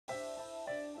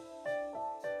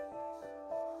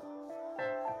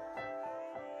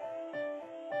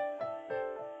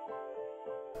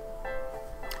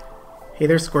Hey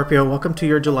there, Scorpio. Welcome to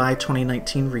your July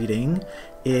 2019 reading.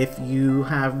 If you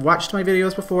have watched my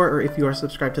videos before or if you are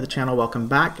subscribed to the channel, welcome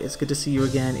back. It's good to see you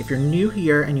again. If you're new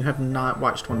here and you have not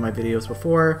watched one of my videos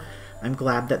before, I'm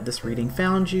glad that this reading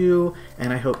found you,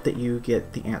 and I hope that you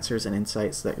get the answers and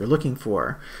insights that you're looking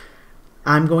for.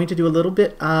 I'm going to do a little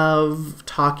bit of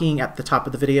talking at the top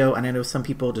of the video, and I know some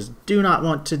people just do not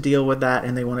want to deal with that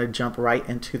and they want to jump right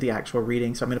into the actual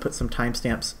reading, so I'm going to put some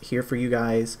timestamps here for you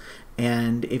guys.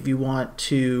 And if you want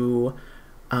to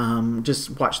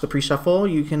just watch the pre-shuffle,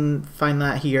 you can find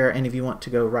that here, and if you want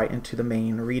to go right into the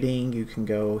main reading, you can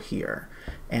go here.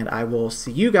 And I will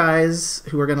see you guys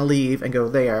who are going to leave and go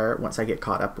there once I get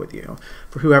caught up with you.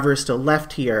 For whoever is still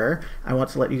left here, I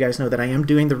want to let you guys know that I am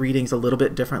doing the readings a little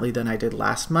bit differently than I did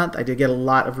last month. I did get a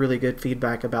lot of really good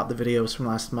feedback about the videos from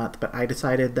last month, but I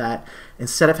decided that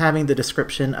instead of having the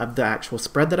description of the actual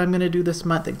spread that I'm going to do this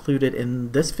month included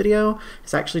in this video,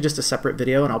 it's actually just a separate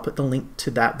video, and I'll put the link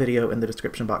to that video in the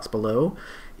description box below.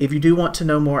 If you do want to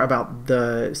know more about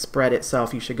the spread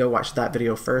itself, you should go watch that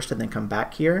video first and then come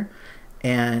back here.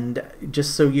 And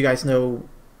just so you guys know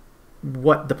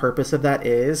what the purpose of that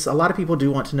is, a lot of people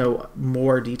do want to know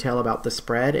more detail about the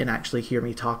spread and actually hear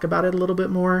me talk about it a little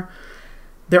bit more.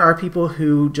 There are people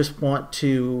who just want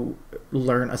to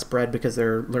learn a spread because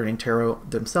they're learning tarot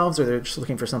themselves, or they're just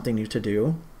looking for something new to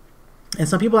do. And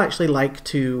some people actually like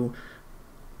to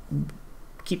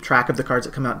keep track of the cards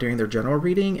that come out during their general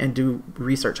reading and do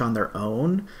research on their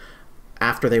own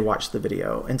after they watch the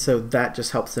video, and so that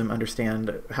just helps them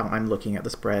understand how I'm looking at the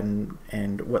spread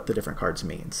and what the different cards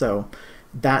mean. So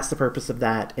that's the purpose of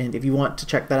that, and if you want to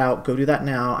check that out, go do that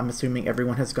now. I'm assuming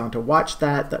everyone has gone to watch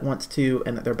that wants to,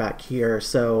 and that they're back here.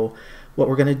 So what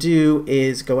we're going to do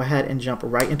is go ahead and jump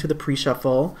right into the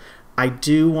pre-shuffle. I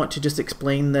do want to just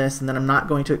explain this, and then I'm not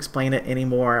going to explain it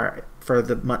anymore for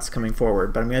the months coming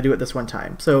forward, but I'm going to do it this one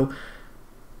time. So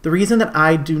the reason that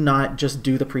I do not just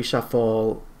do the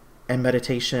pre-shuffle and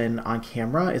meditation on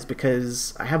camera is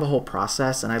because I have a whole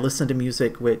process, and I listen to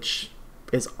music which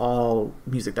is all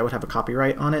music that would have a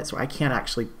copyright on it, so I can't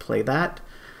actually play that.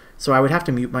 So I would have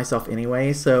to mute myself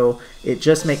anyway, so it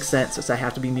just makes sense, since I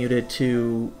have to be muted,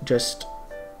 to just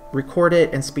record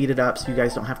it and speed it up so you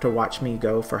guys don't have to watch me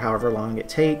go for however long it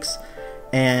takes.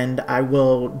 And I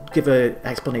will give an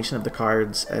explanation of the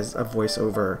cards as a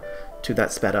voiceover to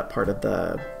that sped up part of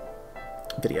the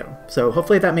video. So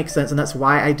hopefully that makes sense, and that's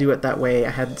why I do it that way. I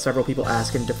had several people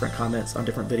ask in different comments on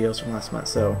different videos from last month,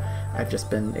 so I've just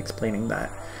been explaining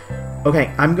that.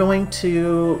 Okay, I'm going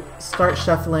to start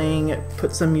shuffling,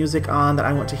 put some music on that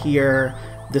I want to hear.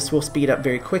 This will speed up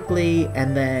very quickly,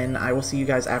 and then I will see you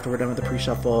guys after we're done with the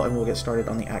pre-shuffle, and we'll get started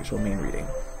on the actual main reading.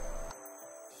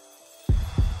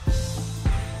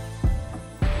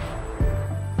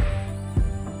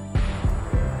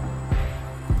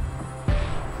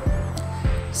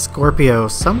 Scorpio,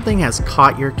 something has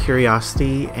caught your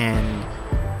curiosity and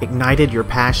ignited your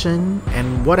passion,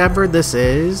 and whatever this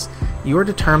is, you are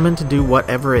determined to do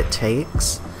whatever it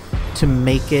takes to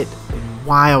make it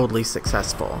wildly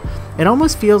successful. It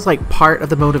almost feels like part of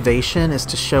the motivation is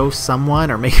to show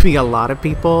someone, or maybe a lot of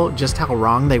people, just how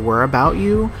wrong they were about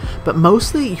you, but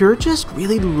mostly you're just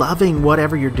really loving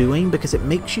whatever you're doing because it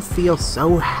makes you feel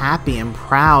so happy and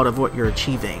proud of what you're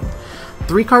achieving.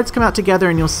 3 cards come out together,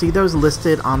 and you'll see those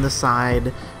listed on the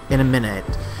side in a minute.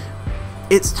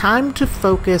 It's time to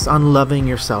focus on loving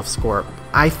yourself, Scorp.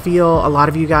 I feel a lot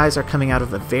of you guys are coming out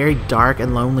of a very dark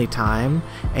and lonely time,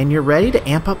 and you're ready to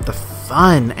amp up the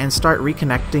fun and start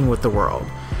reconnecting with the world.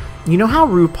 You know how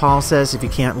RuPaul says if you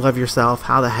can't love yourself,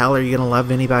 how the hell are you going to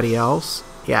love anybody else?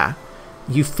 Yeah,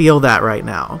 you feel that right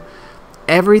now.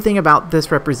 Everything about this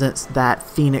represents that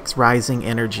Phoenix rising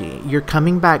energy. You're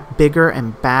coming back bigger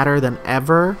and badder than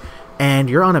ever, and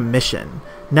you're on a mission.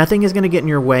 Nothing is going to get in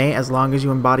your way as long as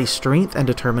you embody strength and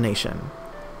determination.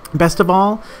 Best of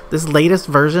all, this latest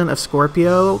version of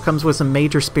Scorpio comes with some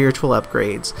major spiritual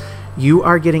upgrades. You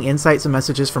are getting insights and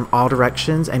messages from all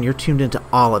directions, and you're tuned into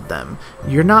all of them.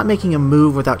 You're not making a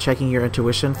move without checking your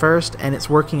intuition first, and it's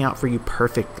working out for you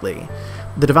perfectly.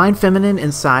 The divine feminine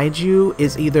inside you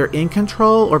is either in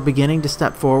control or beginning to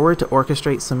step forward to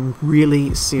orchestrate some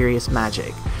really serious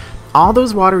magic. All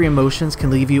those watery emotions can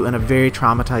leave you in a very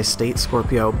traumatized state,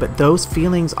 Scorpio, but those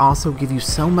feelings also give you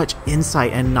so much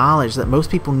insight and knowledge that most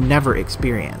people never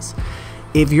experience.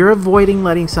 If you're avoiding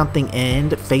letting something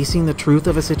end, facing the truth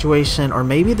of a situation, or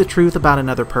maybe the truth about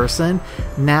another person,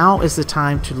 now is the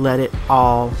time to let it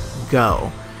all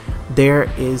go.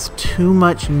 There is too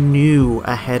much new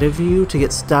ahead of you to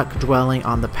get stuck dwelling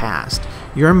on the past.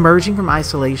 You're emerging from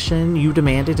isolation. You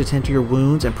demanded to tend to your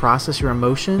wounds and process your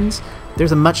emotions.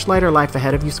 There's a much lighter life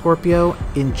ahead of you, Scorpio.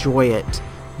 Enjoy it.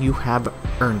 You have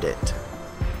earned it.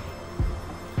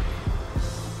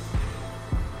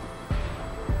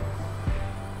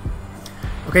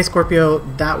 Okay, Scorpio,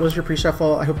 that was your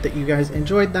pre-shuffle. I hope that you guys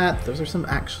enjoyed that. Those are some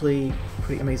actually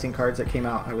pretty amazing cards that came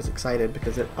out. I was excited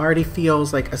because it already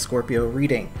feels like a Scorpio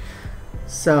reading.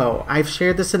 So, I've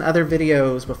shared this in other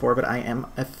videos before, but I am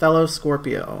a fellow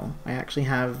Scorpio. I actually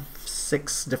have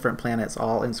 6 different planets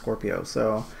all in Scorpio.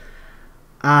 So,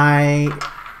 I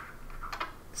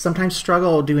sometimes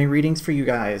struggle doing readings for you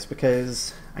guys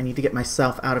because I need to get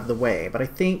myself out of the way. But I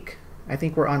think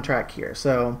we're on track here.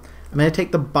 So, I'm going to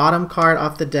take the bottom card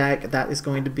off the deck. That is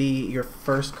going to be your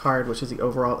first card, which is the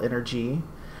overall energy.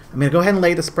 I'm going to go ahead and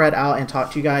lay the spread out and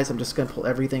talk to you guys. I'm just going to pull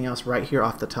everything else right here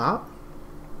off the top.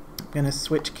 I'm going to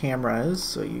switch cameras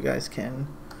so you guys can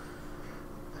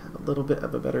have a little bit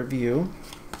of a better view.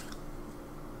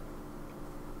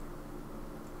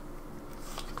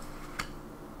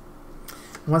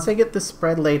 Once I get the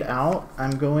spread laid out,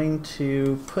 I'm going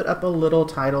to put up a little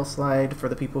title slide for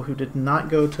the people who did not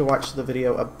go to watch the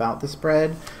video about the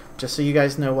spread, just so you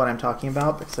guys know what I'm talking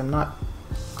about, because I'm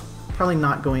probably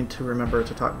not going to remember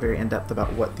to talk very in-depth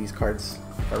about what these cards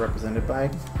are represented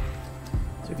by.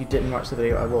 So if you didn't watch the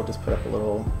video, I will just put up a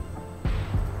little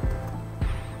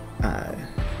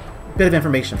bit of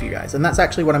information for you guys. And that's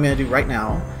actually what I'm going to do right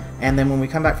now. And then when we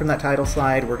come back from that title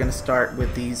slide, we're going to start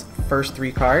with these first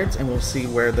 3 cards, and we'll see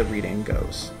where the reading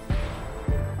goes.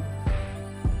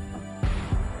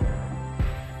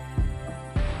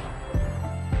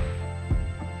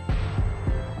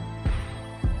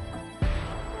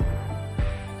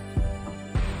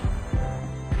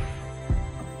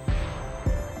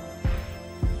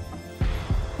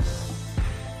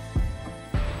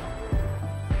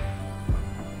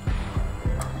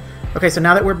 Okay, so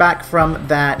now that we're back from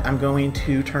that, I'm going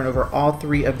to turn over all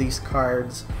 3 of these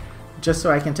cards just so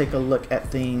I can take a look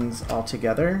at things all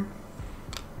together.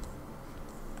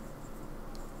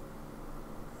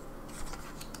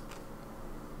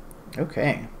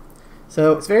 Okay,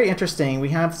 so it's very interesting. We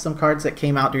have some cards that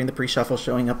came out during the pre-shuffle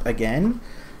showing up again,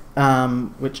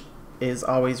 which is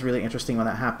always really interesting when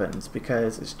that happens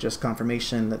because it's just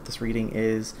confirmation that this reading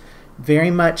is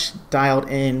very much dialed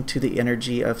into the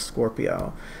energy of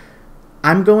Scorpio.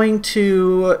 I'm going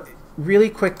to really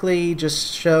quickly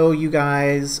just show you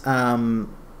guys the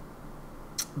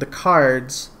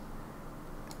cards.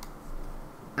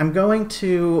 I'm going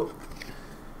to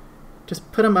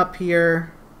just put them up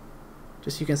here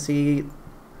just so you can see.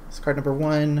 This card number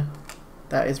 1,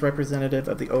 that is representative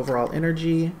of the overall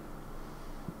energy. Here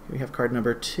we have card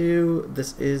number 2.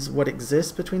 This is what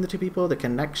exists between the 2 people, the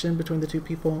connection between the 2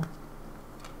 people.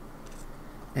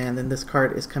 And then this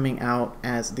card is coming out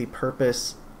as the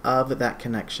purpose of that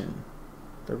connection,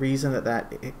 the reason that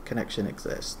that connection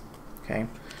exists. Okay,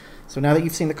 so now that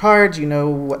you've seen the cards, you know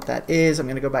what that is. I'm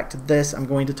going to go back to this. I'm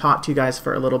going to talk to you guys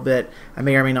for a little bit. I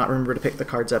may or may not remember to pick the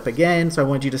cards up again, so I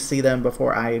wanted you to see them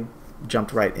before I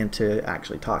jumped right into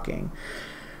actually talking.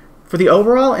 For the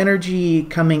overall energy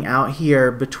coming out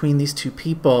here between these 2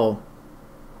 people,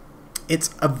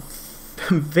 it's a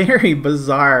very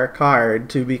bizarre card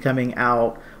to be coming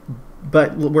out,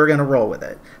 but we're going to roll with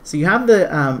it. So you have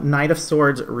the Knight of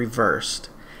Swords reversed,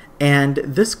 and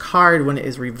this card, when it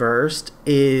is reversed,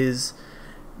 is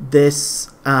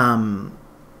this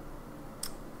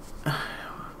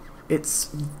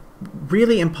it's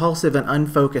really impulsive and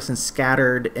unfocused and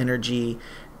scattered energy,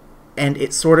 and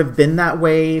it's sort of been that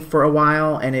way for a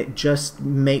while, and it just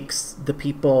makes the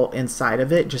people inside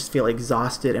of it just feel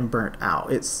exhausted and burnt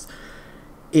out.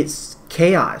 It's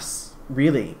chaos,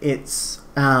 really. It's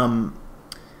for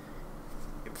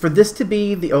this to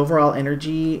be the overall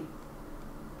energy.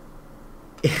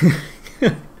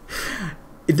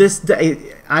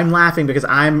 I'm laughing because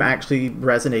I'm actually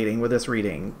resonating with this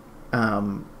reading.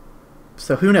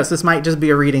 So who knows? This might just be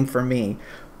a reading for me,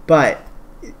 but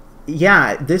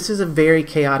yeah, this is a very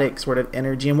chaotic sort of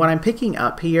energy. And what I'm picking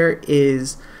up here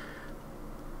is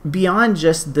beyond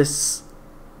just this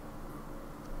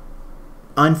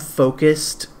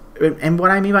unfocused, and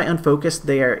what I mean by unfocused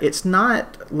there, it's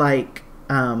not like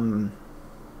when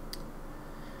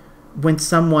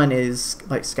someone is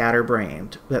like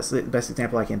scatterbrained. That's the best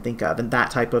example I can think of, and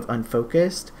that type of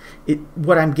unfocused.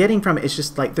 What I'm getting from it is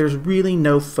just like there's really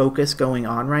no focus going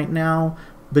on right now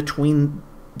between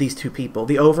these 2 people.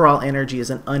 The overall energy is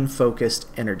an unfocused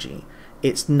energy.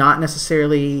 It's not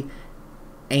necessarily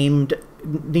aimed,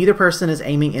 neither person is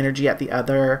aiming energy at the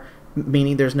other.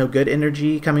 meaning there's no good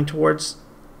energy coming towards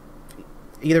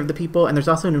either of the people, and there's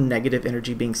also no negative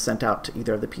energy being sent out to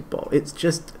either of the people. It's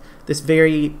just this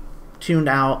very tuned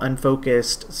out,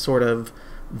 unfocused sort of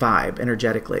vibe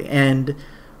energetically. And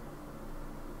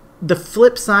the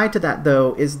flip side to that,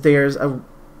 though, is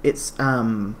it's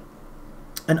an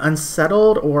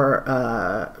unsettled or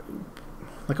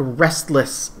like a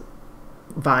restless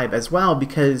vibe as well,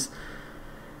 because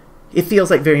it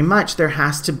feels like very much there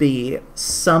has to be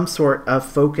some sort of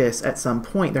focus at some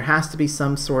point. There has to be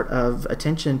some sort of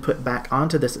attention put back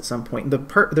onto this at some point.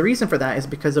 The reason for that is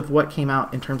because of what came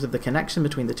out in terms of the connection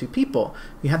between the two people.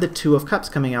 You have the Two of Cups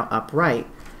coming out upright,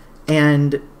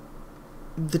 and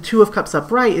the Two of Cups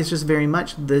upright is just very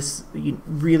much this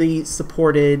really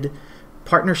supported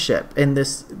partnership and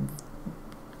this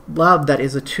love that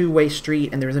is a two-way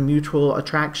street, and there's a mutual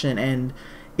attraction, and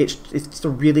it's a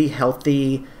really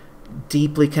healthy,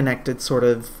 deeply connected sort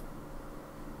of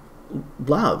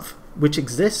love which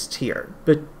exists here.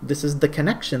 But this is the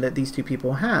connection that these two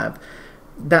people have.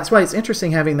 That's why it's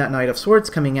interesting having that Knight of Swords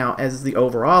coming out as the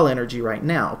overall energy right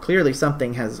now. Clearly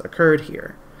something has occurred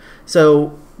here.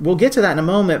 So we'll get to that in a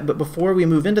moment, but before we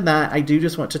move into that, I do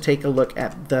just want to take a look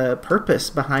at the purpose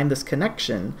behind this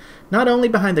connection. Not only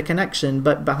behind the connection,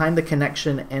 but behind the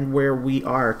connection and where we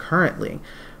are currently.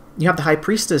 You have the High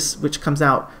Priestess, which comes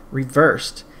out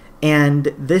reversed.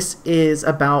 And this is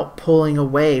about pulling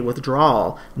away,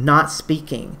 withdrawal, not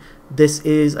speaking. This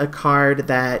is a card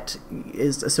that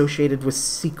is associated with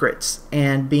secrets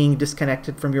and being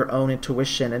disconnected from your own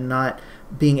intuition and not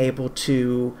being able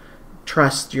to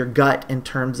trust your gut in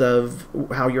terms of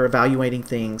how you're evaluating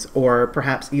things, or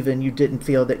perhaps even you didn't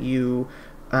feel that you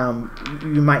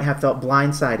might have felt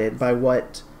blindsided by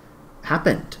what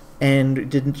happened and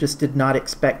did not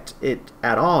expect it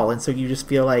at all, and so you just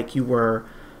feel like you were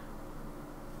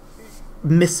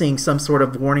missing some sort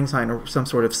of warning sign or some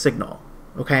sort of signal.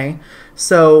 Okay,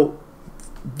 so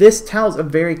this tells a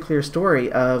very clear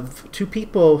story of two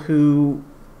people who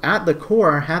at the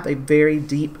core have a very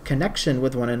deep connection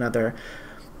with one another.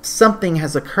 Something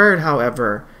has occurred,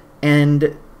 however,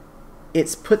 and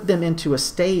it's put them into a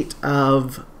state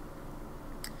of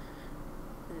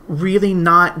really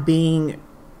not being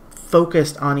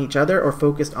focused on each other or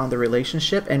focused on the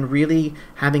relationship, and really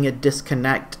having a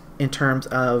disconnect in terms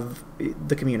of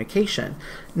the communication.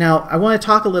 Now, I want to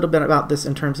talk a little bit about this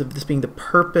in terms of this being the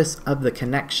purpose of the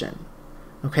connection.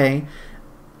 Okay?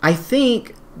 I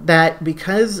think that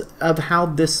because of how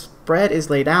this spread is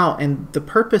laid out, and the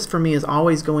purpose for me is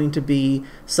always going to be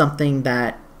something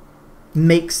that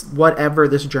makes whatever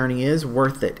this journey is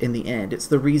worth it in the end. It's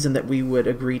the reason that we would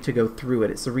agree to go through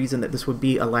it. It's the reason that this would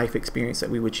be a life experience that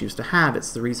we would choose to have.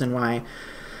 It's the reason why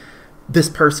this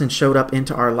person showed up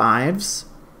into our lives.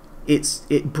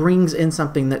 It brings in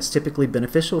something that's typically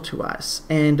beneficial to us.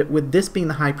 And with this being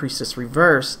the High Priestess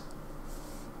reversed,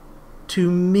 to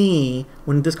me,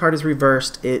 when this card is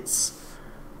reversed, it's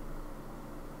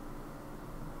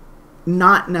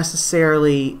not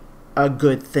necessarily a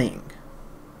good thing.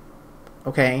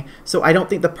 Okay? So I don't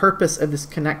think the purpose of this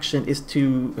connection is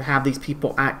to have these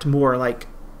people act more like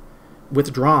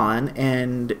withdrawn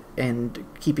and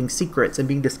keeping secrets and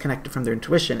being disconnected from their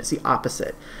intuition. It's the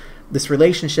opposite. This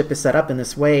relationship is set up in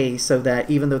this way so that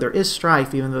even though there is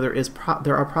strife, even though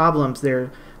there are problems,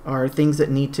 there are things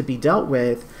that need to be dealt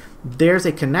with, there's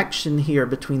a connection here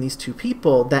between these two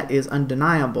people that is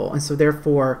undeniable. And so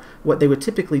therefore, what they would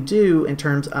typically do in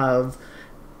terms of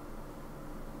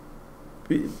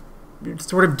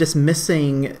sort of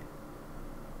dismissing,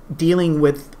 dealing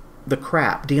with the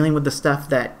crap, dealing with the stuff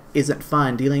that isn't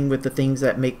fun, dealing with the things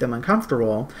that make them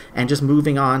uncomfortable, and just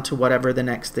moving on to whatever the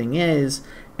next thing is,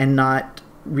 and not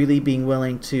really being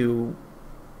willing to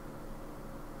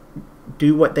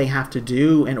do what they have to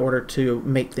do in order to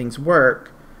make things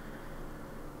work.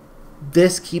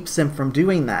 This keeps them from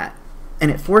doing that,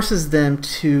 and it forces them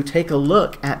to take a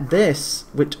look at this,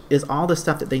 which is all the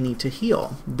stuff that they need to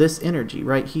heal, this energy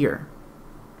right here.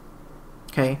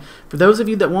 Okay, for those of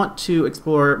you that want to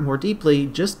explore more deeply,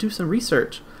 just do some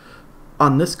research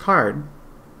on this card,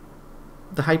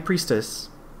 the High Priestess.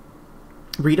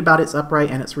 Read about its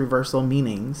upright and its reversal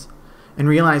meanings, and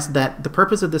realize that the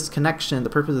purpose of this connection, the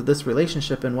purpose of this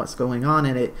relationship and what's going on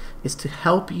in it, is to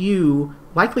help you,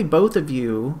 likely both of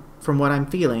you, from what I'm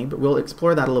feeling, but we'll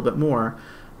explore that a little bit more,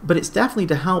 but it's definitely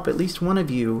to help at least one of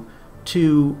you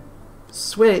to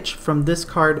switch from this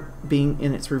card being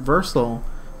in its reversal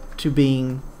to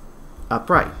being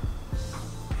upright.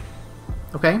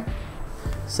 Okay?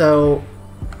 So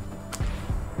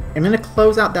I'm going to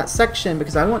close out that section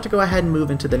because I want to go ahead and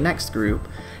move into the next group.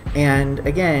 And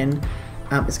again,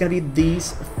 It's going to be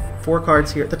these 4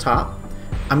 cards here at the top.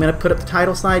 I'm going to put up the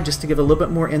title slide just to give a little bit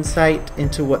more insight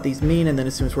into what these mean, and then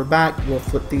as soon as we're back, we'll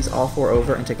flip these all 4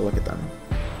 over and take a look at them.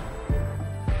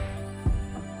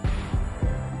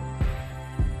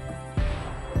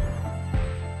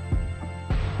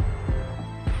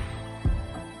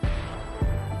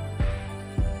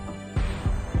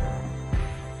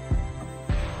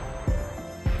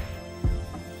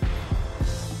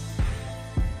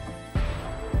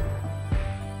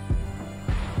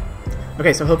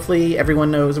 Okay, so hopefully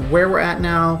everyone knows where we're at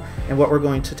now and what we're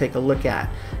going to take a look at.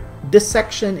 This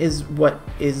section is what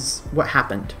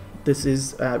happened. This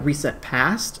is recent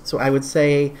past, so I would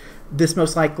say this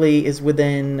most likely is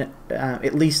within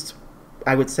at least,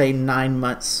 I would say 9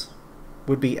 months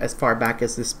would be as far back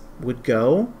as this would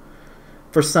go.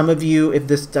 For some of you, if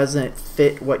this doesn't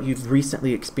fit what you've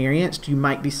recently experienced, you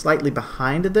might be slightly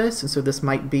behind this, and so this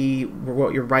might be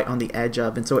what you're right on the edge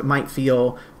of, and so it might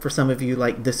feel for some of you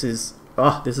like this is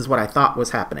what I thought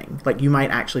was happening. Like you might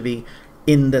actually be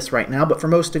in this right now, but for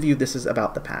most of you, this is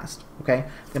about the past. Okay,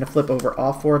 I'm going to flip over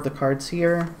all 4 of the cards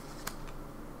here.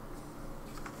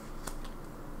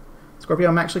 Scorpio,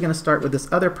 I'm actually going to start with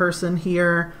this other person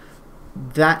here.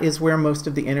 That is where most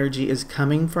of the energy is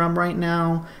coming from right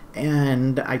now,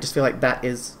 and I just feel like that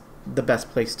is the best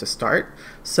place to start.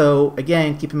 So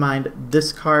again, keep in mind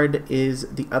this card is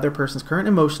the other person's current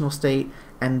emotional state,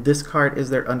 and this card is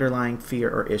their underlying fear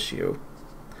or issue.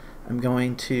 I'm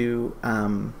going to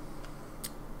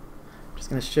just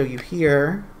going to show you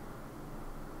here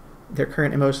their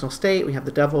current emotional state. We have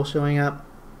the Devil showing up.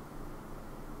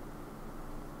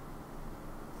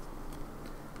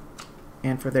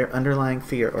 And for their underlying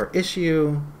fear or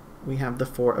issue, we have the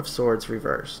 4 of Swords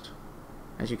reversed.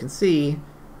 As you can see,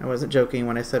 I wasn't joking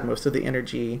when I said most of the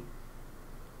energy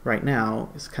right now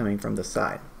is coming from this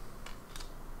side.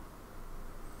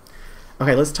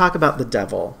 Okay, let's talk about the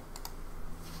Devil.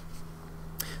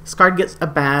 This card gets a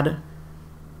bad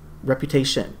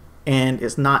reputation, and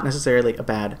it's not necessarily a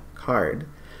bad card.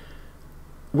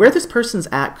 Where this person's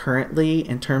at currently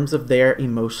in terms of their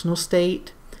emotional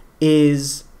state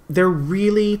is they're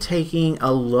really taking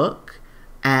a look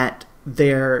at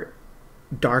their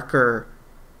darker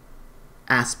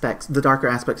aspects, the darker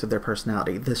aspects of their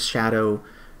personality, the shadow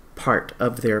part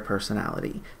of their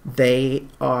personality. They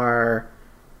are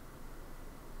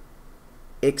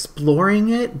exploring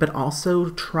it, but also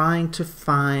trying to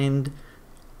find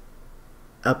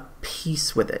a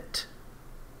peace with it.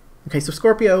 Okay, so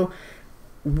Scorpio,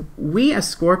 we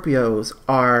as Scorpios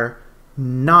are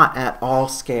not at all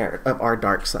scared of our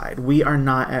dark side. We are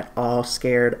not at all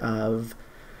scared of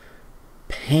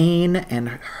pain and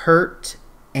hurt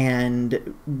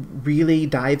and really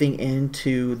diving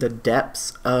into the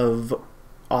depths of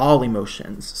all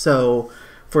emotions. So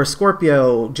for a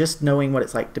Scorpio, just knowing what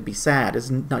it's like to be sad is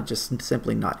not just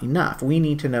simply not enough. We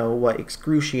need to know what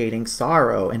excruciating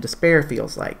sorrow and despair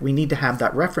feels like. We need to have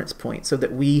that reference point so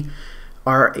that we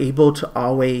are able to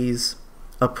always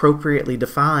appropriately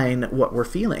define what we're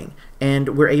feeling.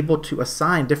 And we're able to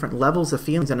assign different levels of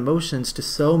feelings and emotions to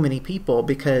so many people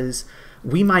because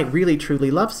we might really truly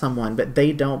love someone, but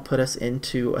they don't put us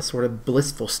into a sort of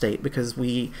blissful state because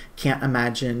we can't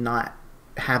imagine not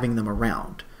having them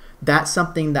around. That's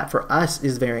something that for us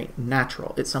is very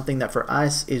natural. It's something that for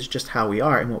us is just how we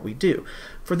are and what we do.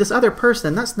 For this other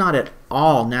person, that's not at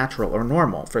all natural or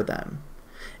normal for them.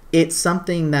 It's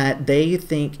something that they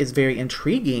think is very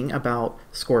intriguing about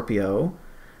Scorpio,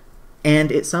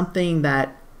 and it's something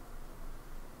that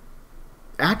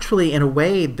actually, in a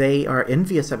way, they are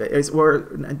envious of it. Or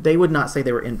they would not say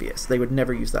they were envious. They would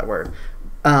never use that word.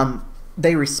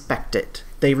 They respect it.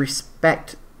 They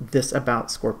respect this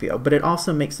about Scorpio, but it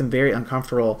also makes them very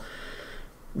uncomfortable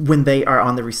when they are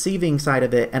on the receiving side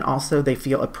of it, and also they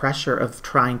feel a pressure of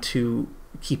trying to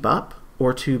keep up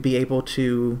or to be able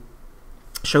to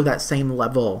show that same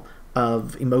level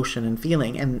of emotion and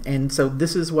feeling, and so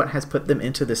this is what has put them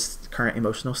into this current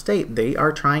emotional state. They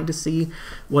are trying to see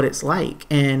what it's like,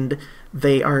 and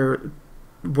they are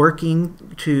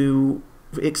working to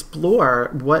explore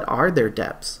what are their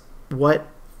depths, what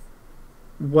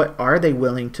are they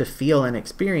willing to feel and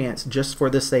experience just for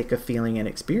the sake of feeling and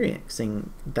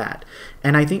experiencing that.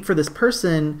 And I think for this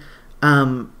person,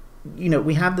 you know,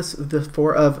 we have this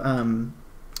Four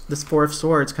of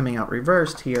Swords coming out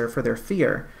reversed here for their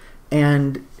fear.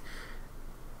 And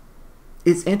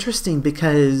it's interesting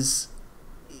because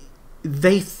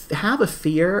they have a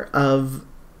fear of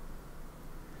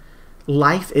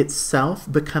life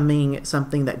itself becoming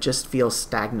something that just feels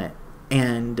stagnant,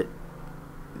 and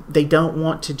they don't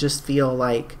want to just feel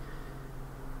like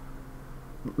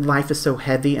life is so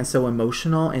heavy and so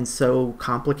emotional and so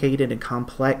complicated and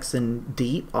complex and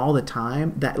deep all the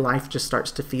time that life just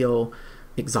starts to feel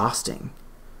exhausting.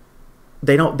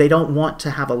 They don't want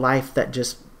to have a life that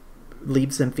just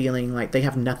leaves them feeling like they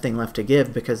have nothing left to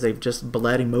give because they've just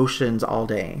bled emotions all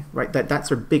day, right? That's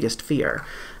their biggest fear.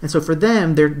 And so for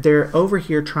them, they're over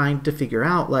here trying to figure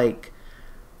out, like,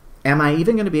 am I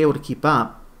even going to be able to keep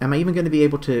up? Am I even going to be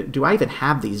able to, do I even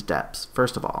have these depths?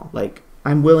 First of all, like,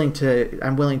 I'm willing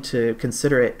to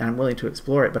consider it and I'm willing to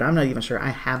explore it, but I'm not even sure I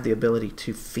have the ability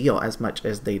to feel as much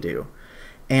as they do.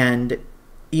 And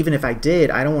even if I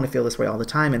did, I don't want to feel this way all the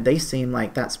time. And they seem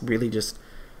like that's really just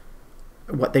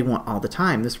what they want all the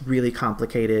time. This really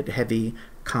complicated, heavy,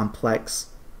 complex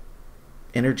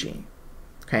energy.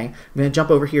 Okay, I'm going to jump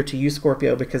over here to you,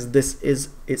 Scorpio, because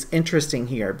it's interesting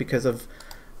here because of,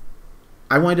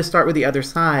 I wanted to start with the other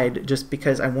side just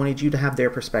because I wanted you to have their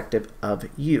perspective of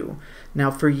you. Now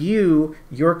for you,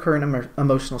 your current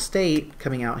emotional state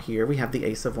coming out here, we have the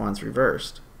Ace of Wands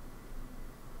reversed.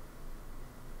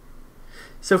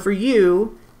 So for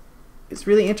you, it's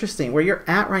really interesting. Where you're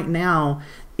at right now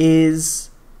is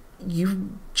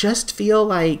you just feel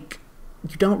like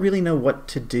you don't really know what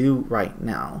to do right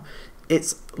now.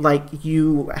 It's like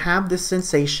you have this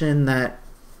sensation that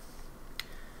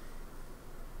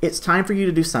it's time for you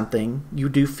to do something. You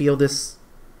do feel this,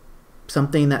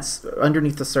 something that's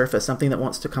underneath the surface, something that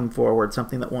wants to come forward,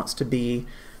 something that wants to be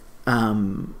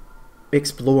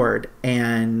explored,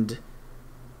 and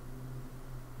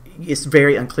it's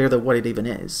very unclear that what it even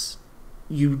is.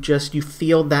 You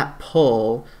feel that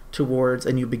pull towards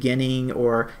a new beginning,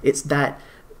 or it's that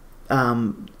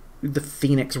the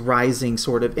phoenix rising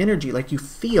sort of energy. Like you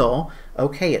feel,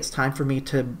 okay, it's time for me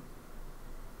to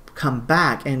come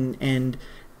back, and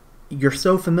you're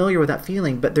so familiar with that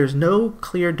feeling, but there's no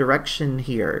clear direction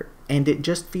here, and it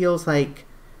just feels like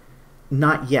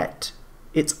not yet.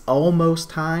 It's almost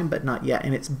time, but not yet.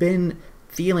 And it's been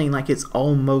feeling like it's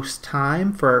almost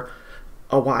time for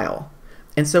a while.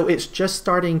 And so it's just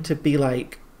starting to be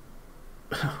like,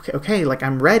 okay, like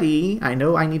I'm ready. I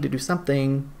know I need to do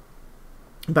something,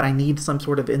 but I need some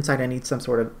sort of insight. I need some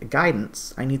sort of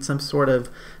guidance. I need some sort of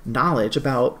knowledge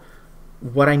about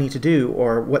what I need to do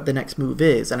or what the next move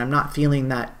is. And I'm not feeling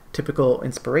that typical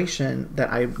inspiration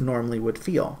that I normally would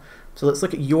feel. So let's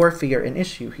look at your fear and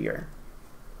issue here.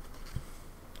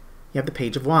 You have the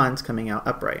Page of Wands coming out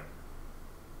upright.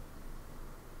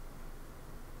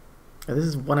 Now, this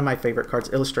is one of my favorite cards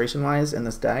illustration-wise in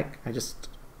this deck.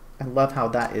 I love how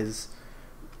that is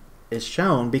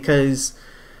shown, because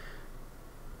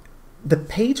the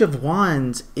Page of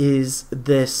Wands is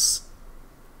this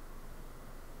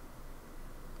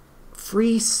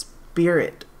free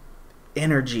spirit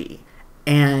energy,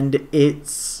 and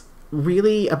it's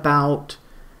really about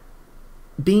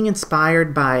being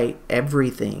inspired by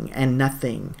everything and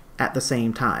nothing at the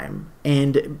same time,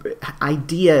 and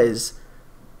ideas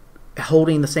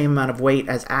holding the same amount of weight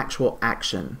as actual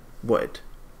action would.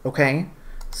 Okay,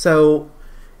 so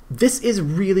this is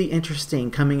really interesting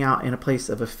coming out in a place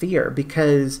of a fear,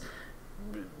 because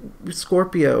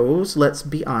Scorpios, let's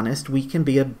be honest, we can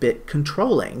be a bit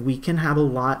controlling. We can have a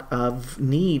lot of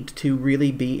need to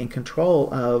really be in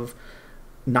control of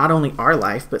not only our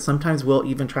life, but sometimes we'll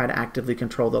even try to actively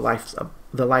control the life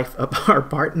of our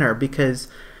partner, because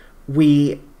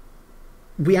we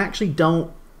actually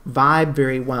don't vibe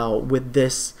very well with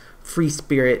this free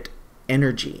spirit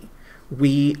energy.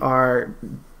 We're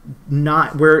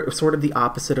sort of the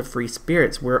opposite of free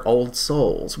spirits. We're old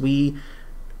souls. We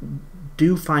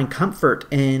do find comfort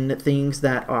in things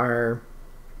that are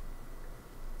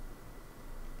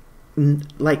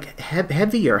like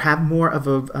heavier, have more of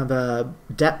a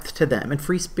depth to them. And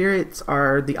free spirits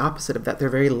are the opposite of that. They're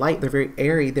very light, they're very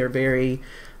airy, they're very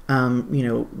you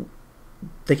know,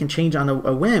 they can change on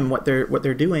a whim what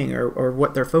they're doing or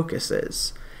what their focus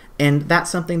is. And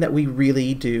that's something that we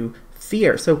really do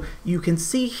fear. So you can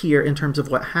see here in terms of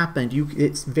what happened,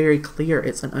 it's very clear.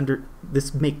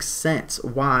 This makes sense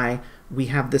why we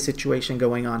have the situation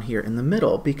going on here in the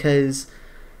middle, because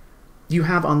you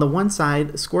have on the one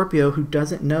side Scorpio who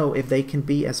doesn't know if they can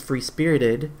be as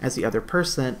free-spirited as the other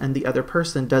person, and the other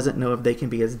person doesn't know if they can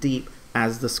be as deep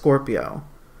as the Scorpio.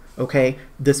 Okay,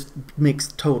 this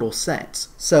makes total sense.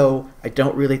 So I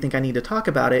don't really think I need to talk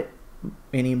about it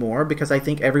anymore, because I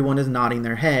think everyone is nodding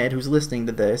their head who's listening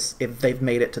to this if they've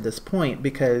made it to this point,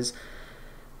 because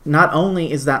not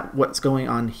only is that what's going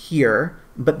on here,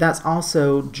 but that's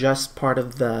also just part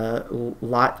of the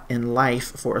lot in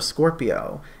life for a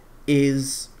Scorpio,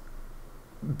 is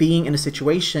being in a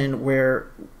situation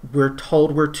where we're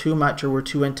told we're too much, or we're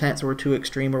too intense, or we're too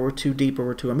extreme, or we're too deep, or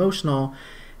we're too emotional,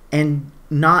 and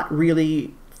not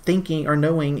really thinking or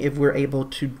knowing if we're able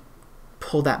to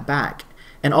pull that back,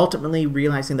 and ultimately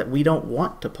realizing that we don't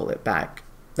want to pull it back.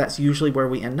 That's usually where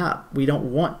we end up. We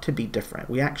don't want to be different.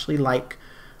 We actually like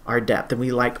our depth, and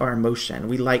we like our emotion.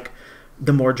 We like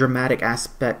the more dramatic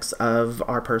aspects of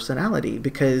our personality,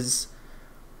 because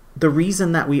the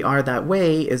reason that we are that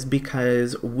way is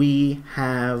because we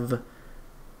have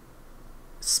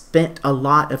spent a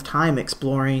lot of time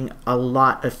exploring a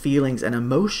lot of feelings and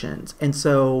emotions. And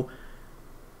so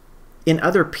in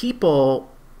other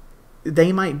people,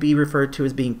 they might be referred to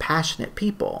as being passionate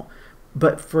people.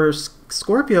 But for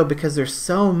Scorpio, because there's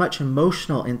so much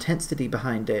emotional intensity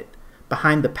behind it,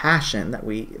 behind the passion that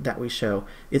we show,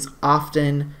 it's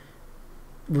often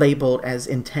labeled as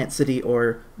intensity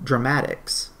or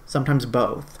dramatics, sometimes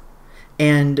both.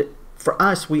 And for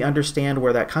us, we understand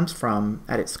where that comes from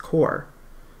at its core.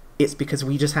 It's because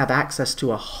we just have access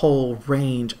to a whole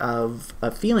range of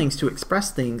feelings to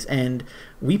express things, and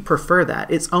we prefer that.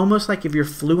 It's almost like if you're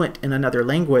fluent in another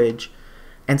language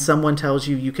and someone tells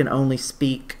you you can only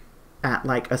speak at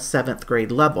like a 7th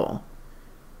grade level.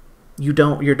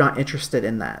 You're not interested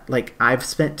in that. Like, I've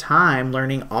spent time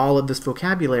learning all of this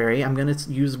vocabulary. I'm gonna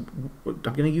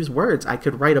use words. I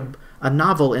could write a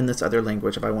novel in this other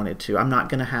language if I wanted to. I'm not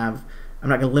gonna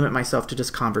limit myself to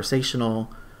just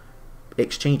conversational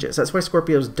exchanges. That's why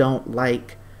Scorpios don't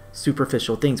like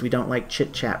superficial things. We don't like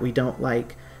chit chat. We don't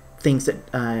like things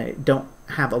that don't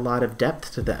have a lot of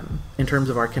depth to them in terms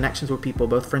of our connections with people,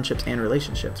 both friendships and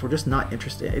relationships. We're just not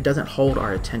interested. It doesn't hold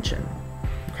our attention.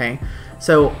 Okay,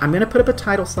 so I'm going to put up a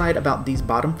title slide about these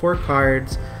bottom 4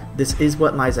 cards. This is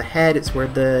what lies ahead. It's where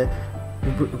the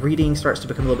reading starts to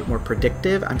become a little bit more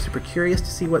predictive. I'm super curious to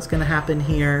see what's going to happen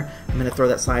here. I'm going to throw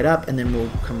that slide up, and then we'll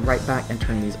come right back and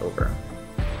turn these over.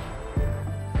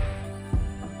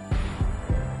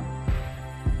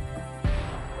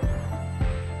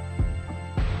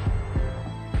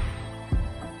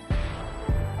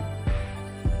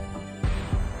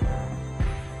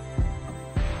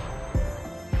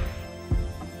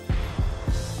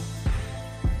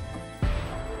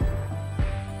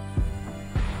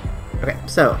 Okay,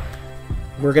 so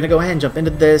we're going to go ahead and jump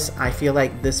into this. I feel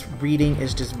like this reading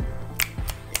is just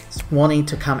wanting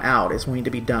to come out. It's wanting to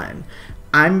be done.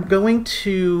 I'm going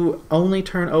to only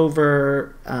turn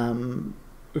over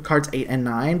cards 8 and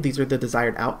 9. These are the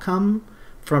desired outcome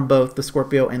from both the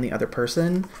Scorpio and the other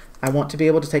person. I want to be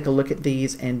able to take a look at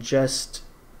these and just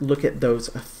look at those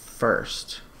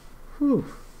first. Whew.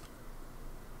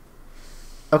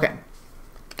 Okay.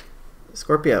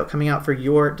 Scorpio, coming out for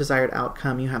your desired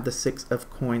outcome, you have the 6 of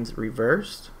Coins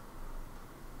reversed.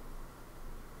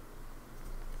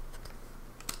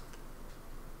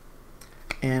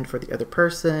 And for the other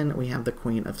person, we have the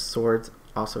Queen of Swords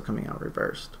also coming out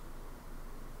reversed.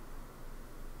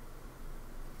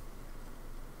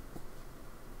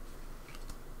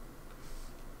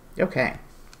 Okay.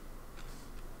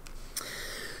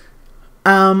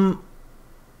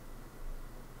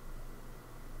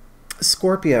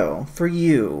 Scorpio, for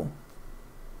you,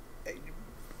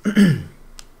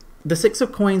 the 6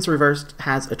 of Coins reversed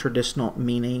has a traditional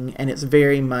meaning, and it's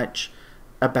very much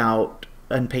about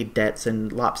unpaid debts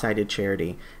and lopsided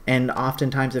charity. And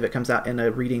oftentimes if it comes out in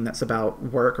a reading that's about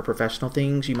work or professional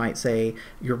things, you might say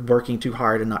you're working too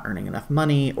hard and not earning enough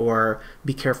money, or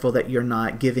be careful that you're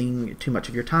not giving too much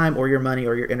of your time or your money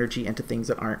or your energy into things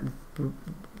that aren't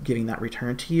giving that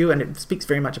return to you. And it speaks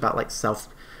very much about like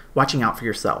watching out for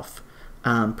yourself.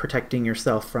 Protecting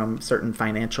yourself from certain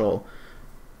financial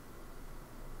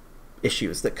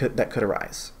issues that could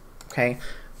arise. Okay,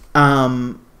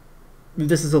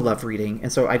 this is a love reading,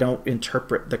 and so I don't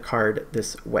interpret the card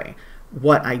this way.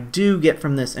 What I do get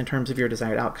from this in terms of your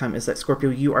desired outcome is that, Scorpio,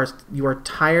 you are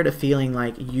tired of feeling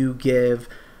like you give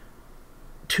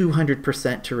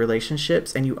 200% to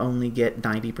relationships and you only get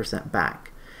 90%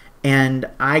 back, and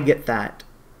I get that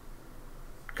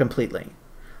completely.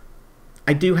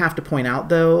 I do have to point out,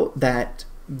 though, that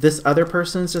this other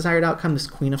person's desired outcome, this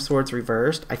Queen of Swords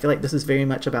reversed, I feel like this is very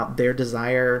much about their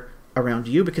desire around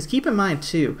you. Because keep in mind,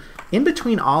 too, in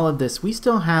between all of this, we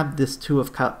still have this 2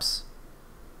 of Cups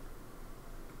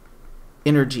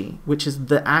energy, which is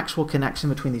the actual connection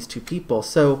between these two people.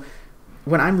 So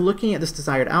when I'm looking at this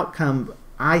desired outcome,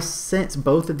 I sense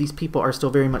both of these people are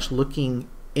still very much looking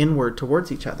inward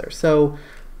towards each other. So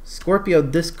Scorpio,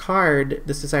 this card,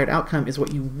 this desired outcome, is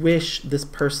what you wish this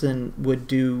person would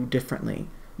do differently.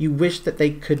 You wish that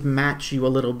they could match you a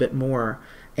little bit more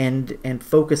and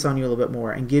focus on you a little bit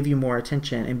more and give you more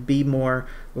attention and be more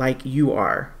like you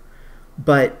are.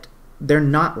 But they're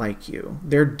not like you.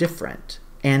 They're different.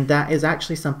 And that is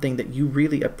actually something that you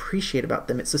really appreciate about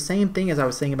them. It's the same thing as I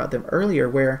was saying about them earlier,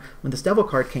 where when this Devil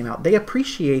card came out, they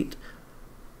appreciate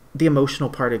the emotional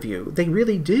part of you. They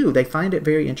really do. They find it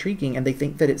very intriguing, and they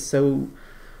think that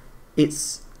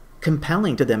it's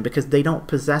compelling to them because they don't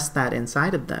possess that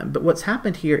inside of them. But what's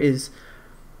happened here is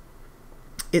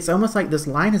it's almost like this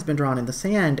line has been drawn in the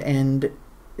sand, and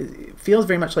it feels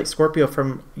very much like Scorpio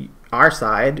from our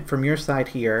side, from your side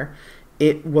here.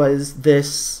 It was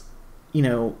this, you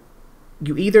know,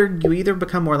 you either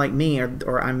become more like me,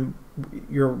 or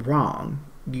you're wrong.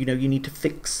 You know, you need to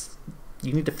fix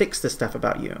this stuff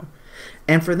about you.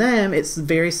 And for them, it's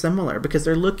very similar because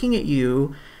they're looking at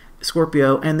you,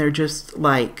 Scorpio, and they're just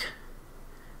like,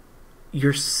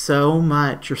 you're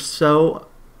so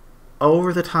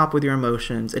over the top with your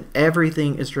emotions, and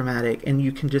everything is dramatic, and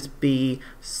you can just be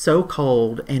so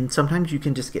cold, and sometimes you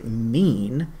can just get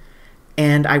mean.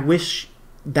 And I wish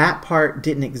that part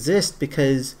didn't exist,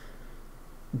 because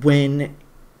when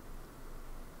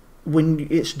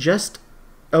it's just,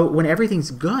 when everything's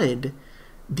good,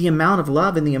 the amount of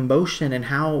love and the emotion and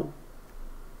how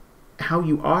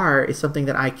you are is something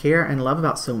that I care and love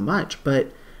about so much,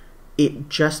 but it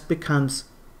just becomes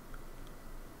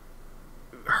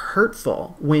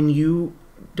hurtful when you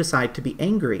decide to be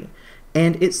angry.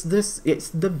 And it's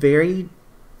the very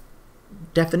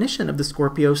definition of the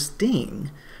Scorpio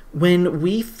sting. When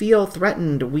we feel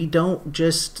threatened, we don't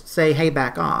just say, hey,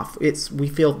 back off. We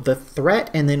feel the threat,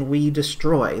 and then we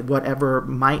destroy whatever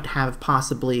might have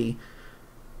possibly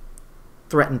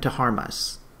threatened to harm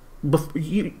us,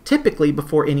 typically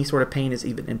before any sort of pain is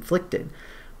even inflicted.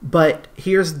 But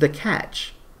here's the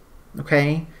catch,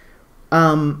 okay?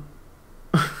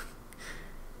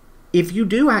 If you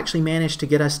do actually manage to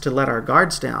get us to let our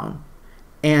guards down,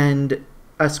 and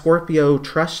a Scorpio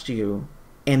trusts you,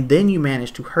 and then you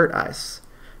manage to hurt us,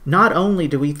 not only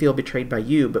do we feel betrayed by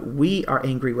you, but we are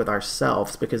angry with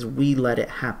ourselves because we let it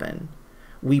happen.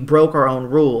 We broke our own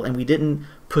rule, and we didn't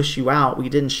push you out. We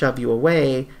didn't shove you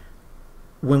away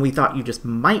when we thought you just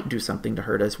might do something to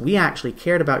hurt us. We actually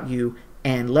cared about you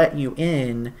and let you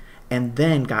in, and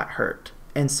then got hurt.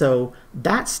 And so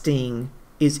that sting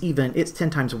it's 10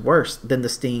 times worse than the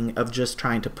sting of just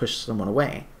trying to push someone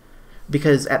away.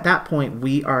 Because at that point,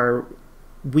 we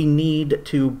need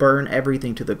to burn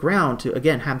everything to the ground to,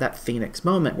 again, have that Phoenix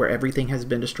moment where everything has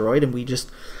been destroyed, and we just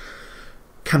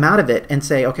come out of it and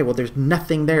say, okay, well, there's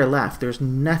nothing there left. There's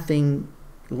nothing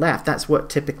left. That's what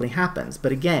typically happens.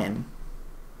 But again,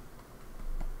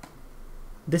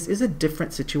 this is a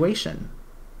different situation.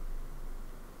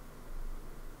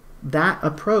 That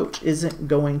approach isn't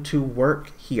going to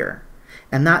work here.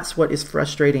 And that's what is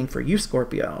frustrating for you,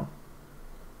 Scorpio.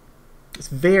 It's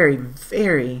very,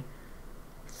 very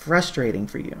frustrating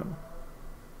for you.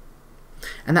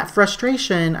 And that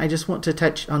frustration, I just want to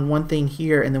touch on one thing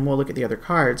here, and then we'll look at the other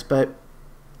cards. But,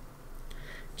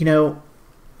 you know,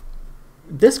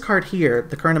 this card here,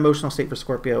 the current emotional state for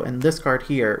Scorpio, and this card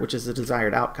here, which is the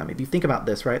desired outcome. If you think about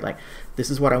this, right, like, this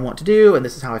is what I want to do, and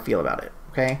this is how I feel about it,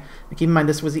 okay? And keep in mind,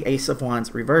 this was the Ace of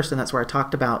Wands reversed, and that's where I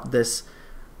talked about this,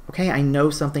 okay, I know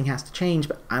something has to change,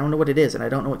 but I don't know what it is, and I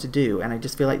don't know what to do, and I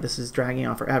just feel like this is dragging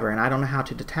on forever, and I don't know how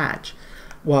to detach.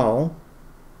 Well,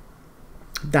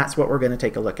 that's what we're going to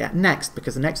take a look at next,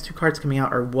 because the next two cards coming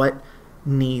out are what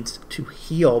needs to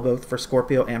heal, both for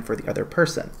Scorpio and for the other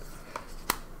person.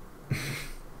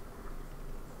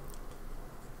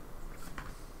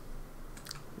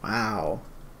 Wow.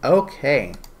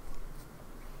 Okay.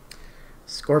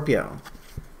 Scorpio.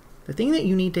 The thing that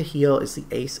you need to heal is the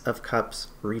Ace of Cups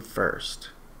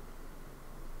reversed.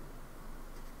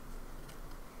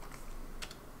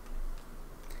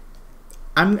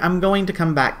 I'm going to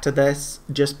come back to this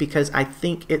just because I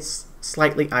think it's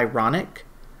slightly ironic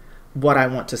what I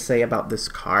want to say about this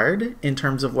card in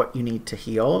terms of what you need to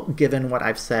heal, given what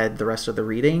I've said the rest of the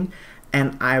reading.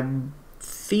 And I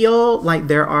feel like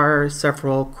there are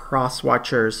several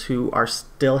cross-watchers who are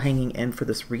still hanging in for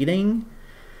this reading.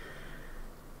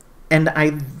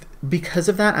 And because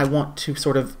of that, I want to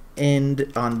sort of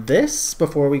end on this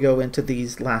before we go into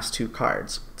these last two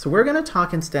cards. So we're going to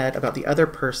talk instead about the other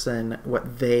person,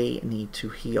 what they need to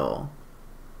heal.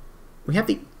 We have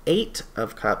the Eight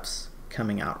of Cups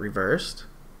coming out reversed.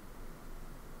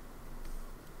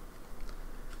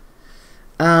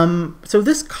 So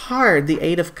this card, the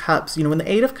Eight of Cups, you know, when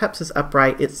the Eight of Cups is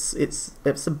upright,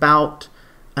 it's about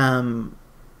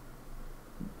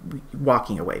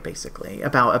walking away, basically,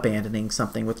 about abandoning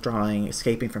something, withdrawing,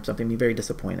 escaping from something, being very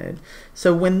disappointed.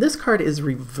 So when this card is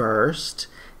reversed,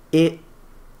 it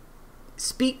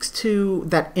speaks to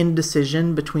that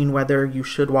indecision between whether you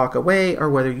should walk away or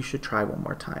whether you should try one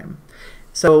more time.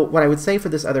 So what I would say for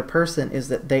this other person is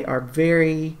that they are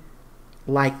very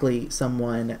likely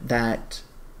someone that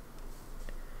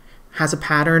has a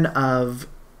pattern of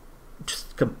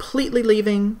just completely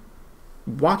leaving,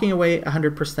 walking away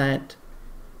 100%,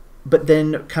 but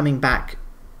then coming back,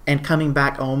 and coming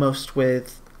back almost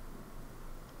with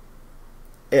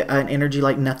an energy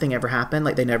like nothing ever happened,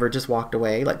 like they never just walked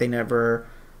away, like they never,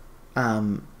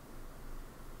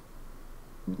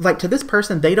 like to this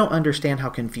person, they don't understand how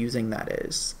confusing that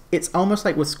is. It's almost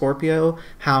like with Scorpio,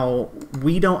 how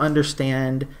we don't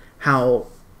understand how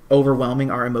overwhelming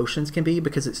our emotions can be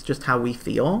because it's just how we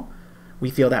feel.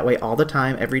 We feel that way all the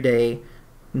time, every day,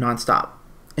 nonstop.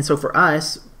 And so for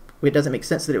us, it doesn't make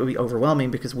sense that it would be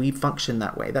overwhelming because we function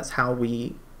that way. That's how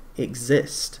we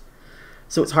exist.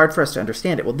 So it's hard for us to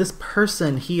understand it. Well, this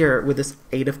person here with this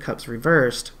Eight of Cups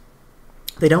reversed,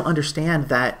 they don't understand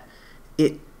that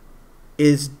it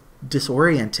is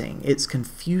disorienting. It's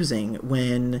confusing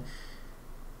when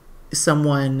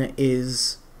someone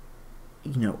is,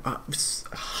 you know,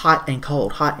 hot and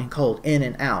cold, in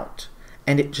and out.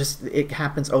 And it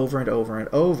happens over and over and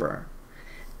over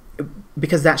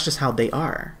because that's just how they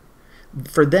are.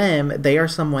 For them, they are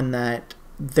someone that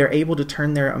they're able to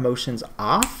turn their emotions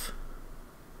off,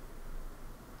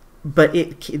 but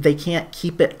they can't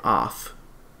keep it off.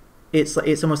 It's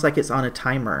almost like it's on a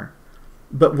timer.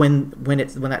 But when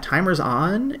that timer's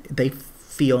on, they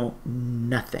feel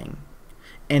nothing.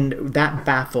 And that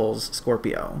baffles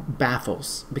Scorpio.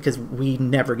 Baffles, because we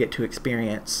never get to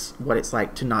experience what it's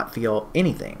like to not feel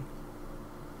anything.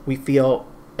 We feel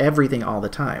everything all the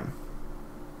time.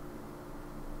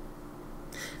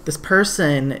 This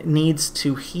person needs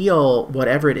to heal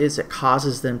whatever it is that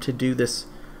causes them to do this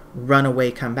run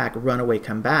away, come back, run away,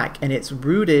 come back. And it's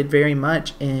rooted very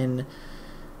much in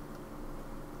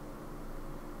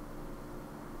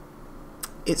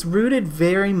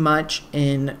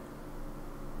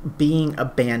being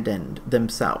abandoned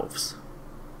themselves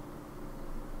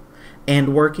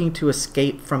and working to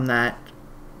escape from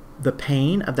the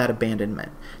pain of that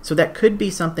abandonment. So that could be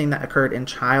something that occurred in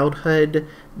childhood.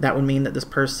 That would mean that this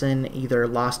person either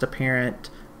lost a parent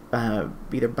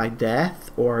either by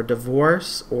death or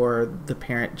divorce, or the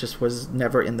parent just was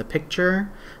never in the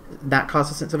picture. That caused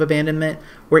a sense of abandonment.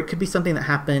 Or it could be something that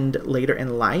happened later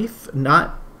in life,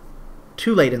 not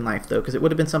too late in life though, because it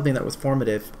would have been something that was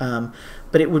formative,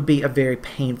 but it would be a very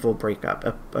painful breakup,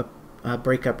 a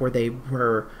breakup where they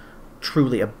were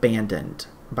truly abandoned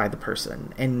by the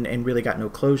person and really got no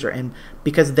closure. And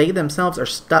because they themselves are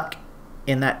stuck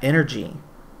in that energy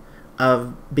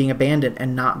of being abandoned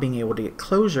and not being able to get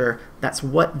closure, that's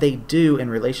what they do in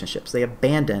relationships. They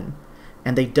abandon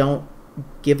and they don't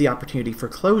give the opportunity for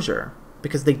closure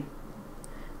because they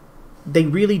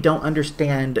really don't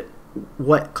understand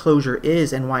what closure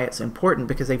is and why it's important,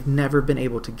 because they've never been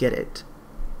able to get it.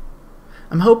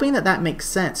 I'm hoping that that makes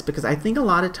sense, because I think a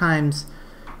lot of times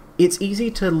it's easy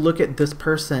to look at this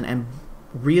person and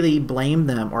really blame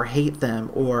them or hate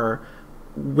them or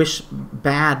wish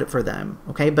bad for them,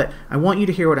 okay? But I want you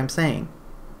to hear what I'm saying.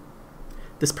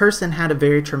 This person had a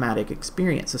very traumatic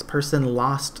experience. This person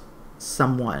lost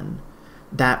someone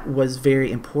that was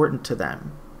very important to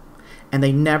them, and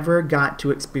they never got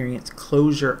to experience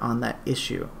closure on that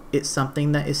issue. It's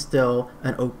something that is still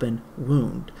an open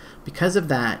wound. Because of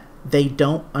that, they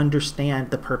don't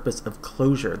understand the purpose of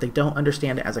closure. They don't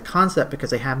understand it as a concept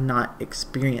because they have not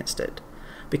experienced it.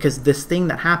 Because this thing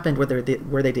that happened where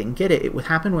they didn't get it, it would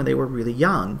happen when they were really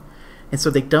young. And so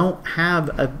they don't have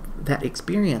that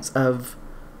experience of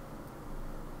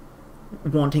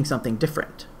wanting something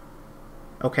different.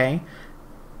 Okay?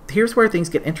 Here's where things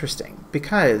get interesting,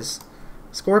 because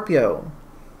Scorpio,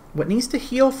 what needs to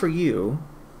heal for you,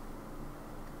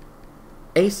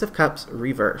 Ace of Cups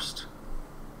reversed.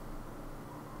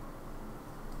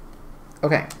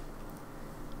 Okay.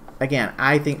 Again,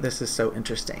 I think this is so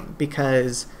interesting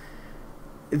because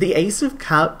the Ace of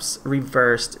Cups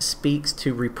reversed speaks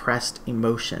to repressed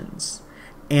emotions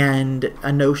and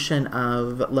a notion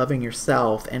of loving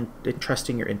yourself and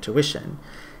trusting your intuition.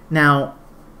 Now,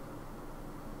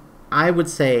 I would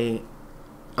say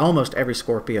almost every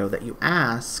Scorpio that you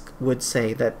ask would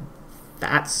say that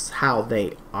that's how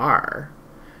they are,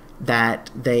 that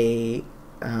they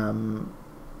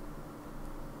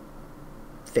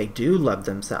do love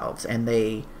themselves and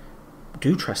they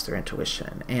do trust their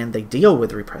intuition and they deal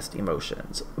with repressed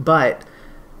emotions. But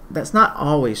that's not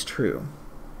always true.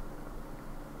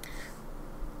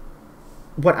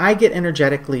 What I get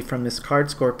energetically from this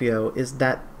card, Scorpio, is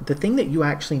that the thing that you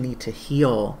actually need to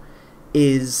heal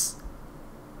is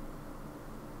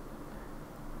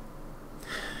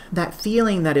that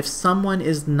feeling that if someone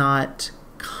is not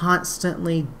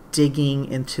constantly digging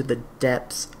into the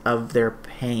depths of their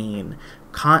pain,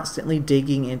 constantly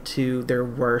digging into their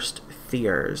worst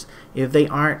fears, if they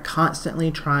aren't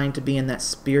constantly trying to be in that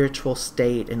spiritual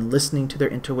state and listening to their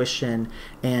intuition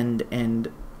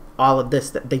and all of this,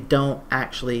 that they don't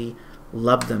actually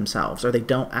love themselves, or they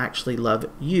don't actually love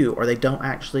you, or they don't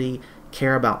actually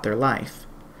care about their life.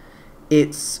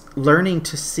 It's learning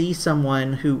to see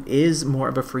someone who is more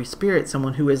of a free spirit,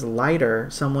 someone who is lighter,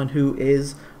 someone who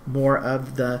is more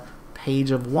of the Page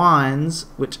of Wands,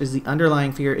 which is the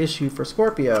underlying fear issue for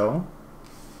Scorpio.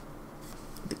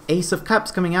 The Ace of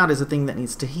Cups coming out is a thing that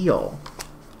needs to heal.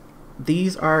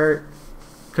 These are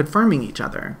confirming each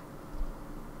other.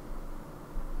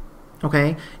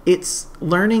 Okay? It's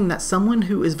learning that someone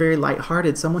who is very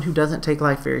lighthearted, someone who doesn't take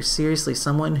life very seriously,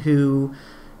 someone who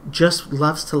just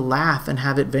loves to laugh and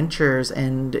have adventures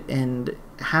and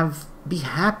be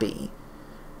happy,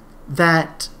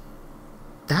 that's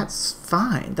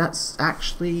fine. That's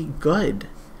actually good.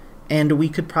 And we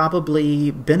could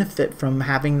probably benefit from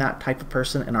having that type of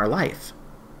person in our life.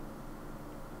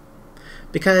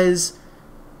 Because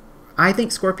I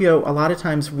think, Scorpio, a lot of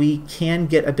times we can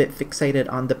get a bit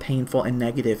fixated on the painful and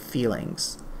negative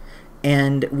feelings.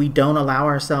 And we don't allow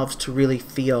ourselves to really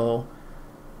feel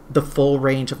the full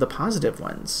range of the positive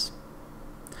ones.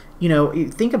 You know,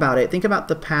 think about it. Think about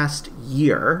the past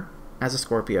year as a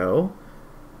Scorpio.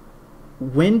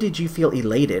 When did you feel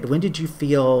elated? When did you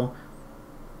feel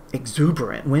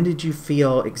exuberant? When did you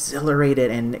feel exhilarated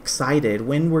and excited?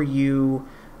 When were you,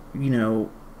 you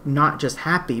know, not just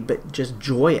happy, but just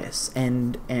joyous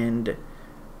and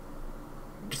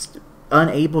just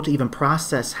unable to even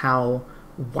process how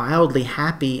wildly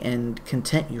happy and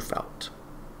content you felt?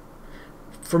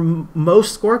 For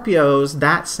most Scorpios,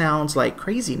 that sounds like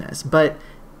craziness, but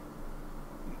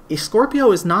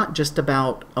Scorpio is not just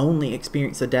about only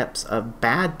experiencing the depths of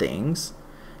bad things.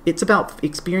 It's about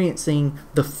experiencing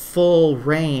the full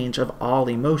range of all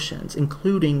emotions,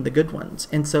 including the good ones.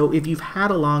 And so if you've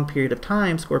had a long period of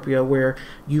time, Scorpio, where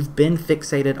you've been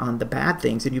fixated on the bad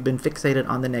things and you've been fixated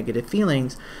on the negative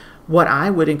feelings, what I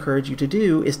would encourage you to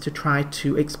do is to try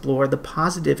to explore the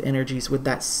positive energies with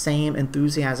that same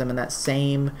enthusiasm and that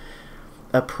same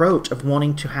approach of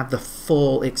wanting to have the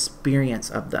full experience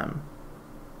of them.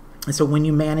 And so when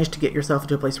you manage to get yourself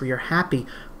into a place where you're happy,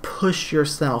 push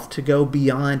yourself to go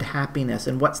beyond happiness.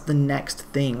 And what's the next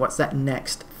thing? What's that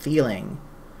next feeling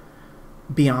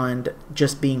beyond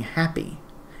just being happy?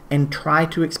 And try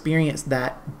to experience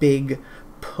that big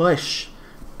push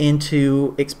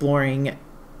into exploring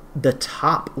the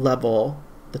top level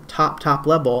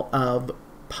of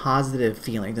positive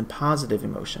feelings and positive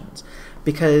emotions.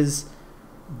 Because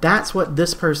that's what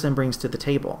this person brings to the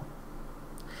table.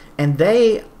 And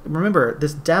they, remember,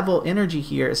 this devil energy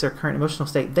here is their current emotional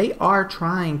state. They are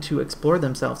trying to explore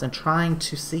themselves and trying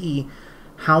to see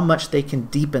how much they can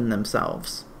deepen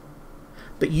themselves.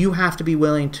 But you have to be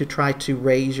willing to try to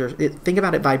raise your, think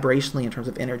about it vibrationally in terms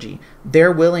of energy.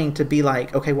 They're willing to be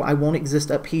like, okay, well, I won't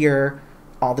exist up here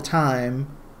all the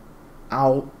time.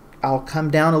 I'll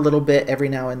come down a little bit every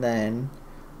now and then.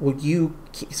 Well, you,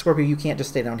 Scorpio, you can't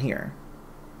just stay down here,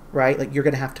 right? Like, you're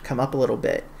going to have to come up a little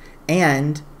bit.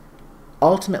 And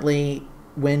ultimately,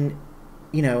 when,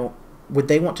 you know, would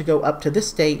they want to go up to this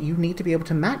state, you need to be able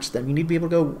to match them. You need to be able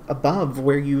to go above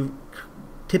where you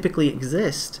typically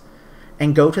exist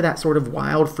and go to that sort of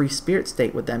wild free spirit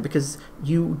state with them, because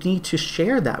you need to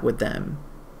share that with them.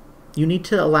 You need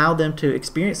to allow them to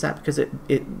experience that, because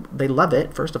they love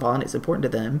it, first of all, and it's important to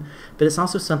them, but it's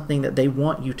also something that they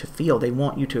want you to feel. They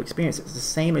want you to experience. It's the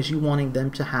same as you wanting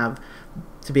them to have,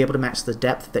 to be able to match the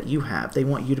depth that you have. They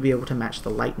want you to be able to match the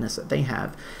lightness that they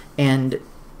have. And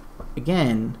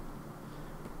again,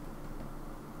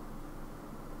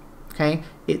 okay,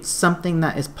 it's something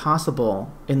that is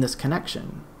possible in this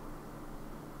connection.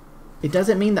 It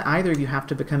doesn't mean that either of you have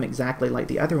to become exactly like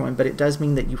the other one, but it does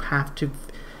mean that you have to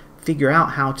figure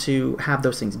out how to have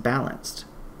those things balanced.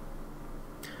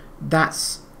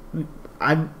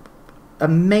 I'm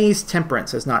amazed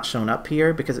Temperance has not shown up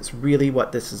here, because it's really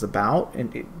what this is about,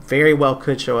 and it very well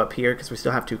could show up here because we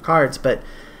still have 2 cards. But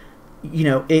you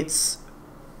know, it's,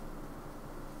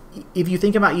 if you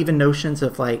think about even notions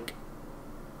of like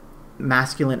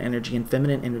masculine energy and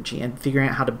feminine energy and figuring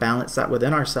out how to balance that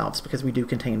within ourselves, because we do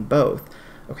contain both.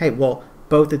 Okay, well,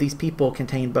 both of these people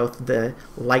contain both the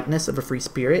lightness of a free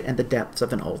spirit and the depths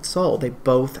of an old soul. They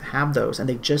both have those, and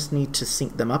they just need to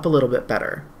sync them up a little bit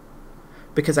better.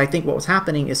 Because I think what was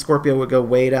happening is Scorpio would go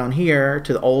way down here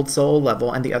to the old soul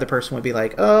level, and the other person would be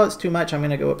like, oh, it's too much, I'm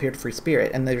going to go up here to free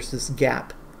spirit. And there's this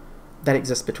gap that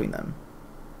exists between them.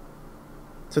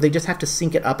 So they just have to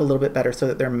sync it up a little bit better so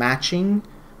that they're matching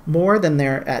more than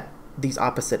they're at these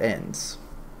opposite ends.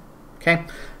 Okay?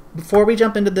 Before we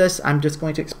jump into this, I'm just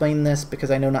going to explain this because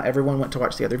I know not everyone went to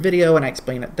watch the other video and I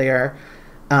explain it there.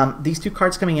 These two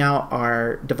cards coming out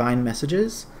are divine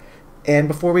messages. And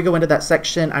before we go into that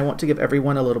section, I want to give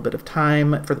everyone a little bit of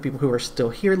time. For the people who are still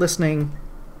here listening,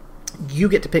 you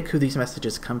get to pick who these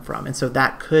messages come from. And so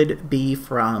that could be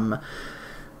from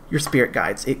your spirit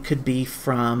guides. It could be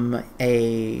from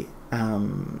a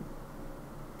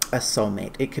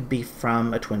soulmate. It could be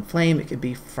from a twin flame. It could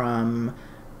be from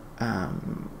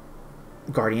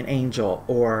guardian angel,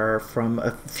 or from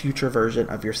a future version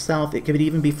of yourself. It could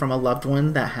even be from a loved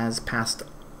one that has passed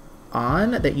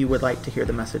on that you would like to hear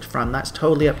the message from. That's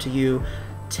totally up to you.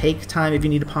 Take time. If you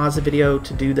need to pause the video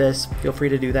to do this, feel free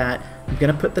to do that. I'm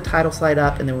going to put the title slide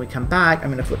up, and then when we come back,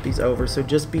 I'm going to flip these over. So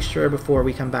just be sure before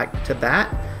we come back to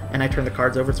that and I turn the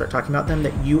cards over and start talking about them,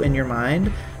 that you in your mind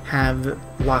have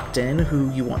locked in who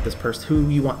you want this person, who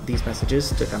you want these messages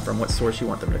to come from, what source you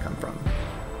want them to come from.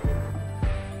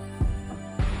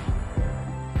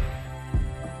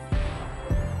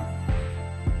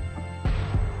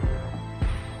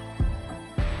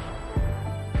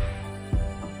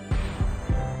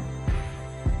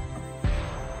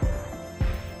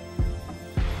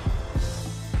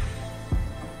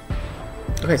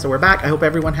 Okay, so we're back. I hope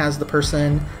everyone has the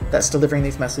person that's delivering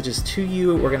these messages to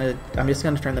you. I'm just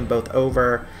gonna turn them both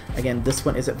over. Again, this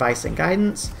one is advice and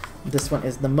guidance. This one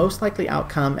is the most likely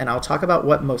outcome, and I'll talk about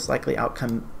what most likely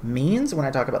outcome means when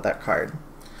I talk about that card.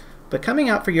 But coming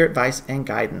out for your advice and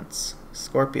guidance,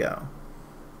 Scorpio,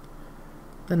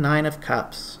 the Nine of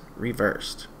Cups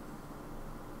reversed.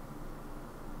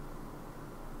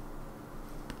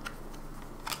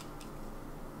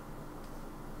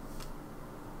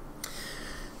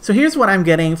 So here's what I'm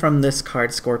getting from this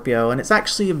card, Scorpio, and it's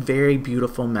actually a very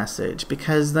beautiful message,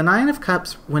 because the Nine of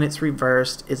Cups, when it's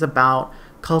reversed, is about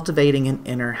cultivating an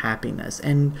inner happiness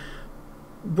and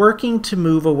working to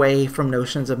move away from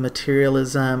notions of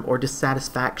materialism or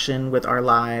dissatisfaction with our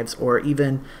lives, or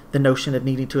even the notion of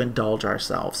needing to indulge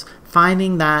ourselves.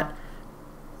 Finding that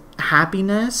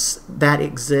happiness that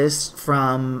exists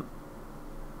from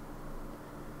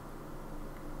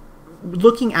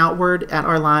looking outward at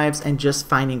our lives and just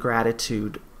finding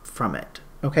gratitude from it.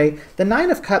 Okay, the Nine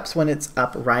of Cups, when it's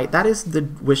upright, that is the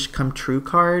wish come true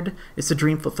card. It's a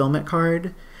dream fulfillment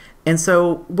card. And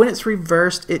so when it's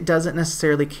reversed, it doesn't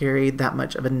necessarily carry that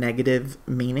much of a negative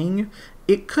meaning.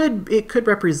 It could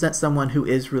represent someone who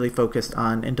is really focused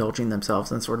on indulging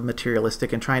themselves and sort of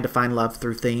materialistic and trying to find love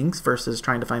through things versus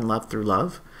trying to find love through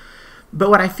love. But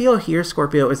what I feel here,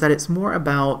 Scorpio, is that it's more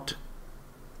about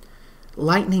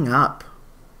lightening up.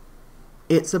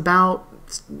 It's about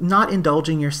not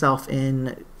indulging yourself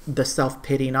in the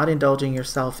self-pity, not indulging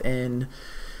yourself in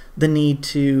the need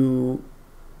to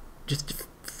just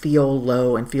feel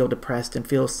low and feel depressed and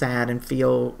feel sad and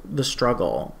feel the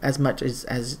struggle as much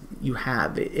as you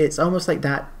have. It's almost like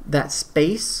that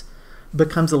space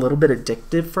becomes a little bit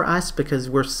addictive for us because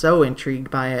we're so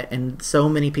intrigued by it, and so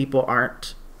many people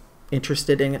aren't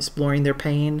interested in exploring their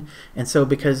pain. And so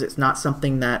because it's not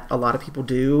something that a lot of people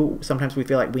do, sometimes we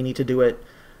feel like we need to do it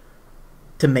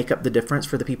to make up the difference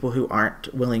for the people who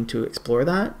aren't willing to explore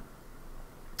that.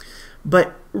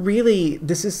 But really,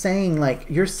 this is saying, like,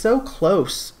 you're so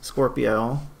close,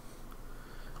 Scorpio,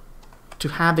 to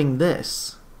having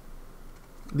this,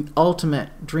 the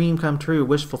ultimate dream come true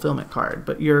wish fulfillment card,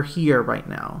 but you're here right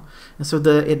now. And so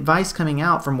the advice coming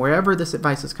out from wherever this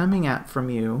advice is coming at from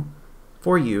you,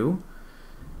 for you,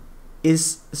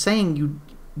 is saying you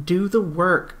do the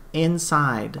work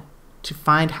inside to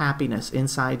find happiness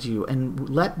inside you and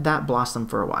let that blossom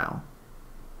for a while.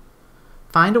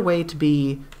 Find a way to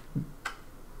be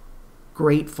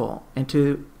grateful and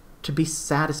to be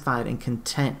satisfied and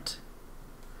content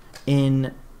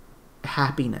in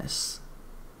happiness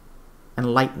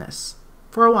and lightness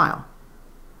for a while.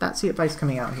 That's the advice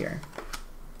coming out here.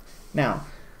 Now,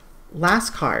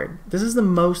 last card. This is the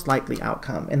most likely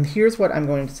outcome. And here's what I'm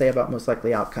going to say about most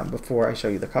likely outcome before I show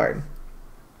you the card.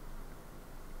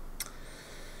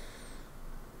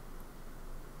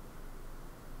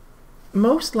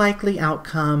 Most likely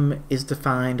outcome is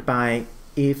defined by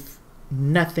if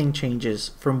nothing changes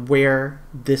from where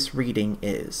this reading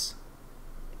is.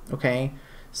 Okay?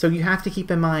 So you have to keep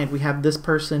in mind, we have this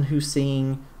person who's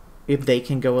seeing if they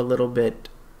can go a little bit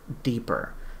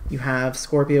deeper. You have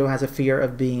Scorpio has a fear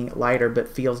of being lighter, but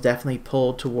feels definitely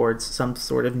pulled towards some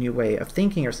sort of new way of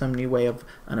thinking or some new way of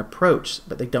an approach,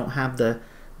 but they don't have the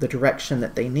direction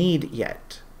that they need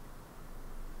yet.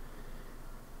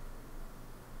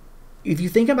 If you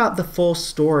think about the full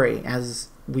story as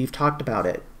we've talked about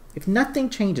it. If nothing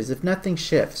changes, if nothing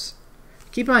shifts,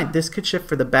 keep in mind, this could shift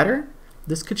for the better.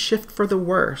 This could shift for the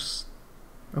worse.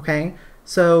 Okay?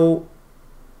 So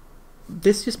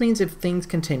this just means if things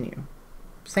continue,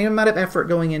 same amount of effort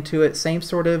going into it, same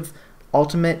sort of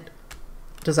ultimate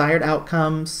desired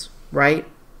outcomes, right?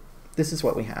 This is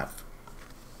what we have.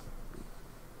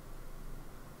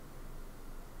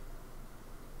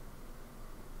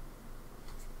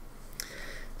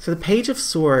 So the Page of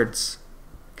Swords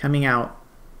coming out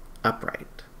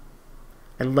upright.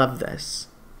 I love this.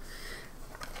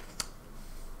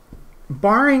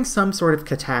 Barring some sort of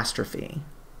catastrophe,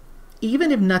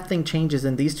 even if nothing changes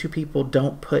and these two people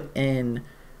don't put in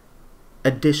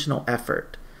additional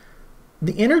effort,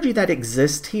 the energy that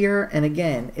exists here, and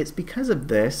again, it's because of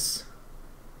this.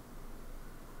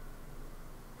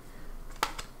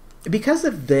 Because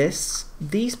of this,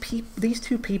 these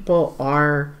two people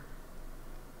are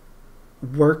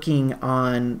working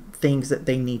on things that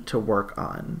they need to work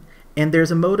on. And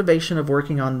there's a motivation of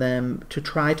working on them to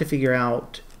try to figure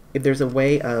out if there's a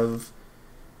way of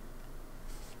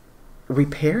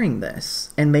repairing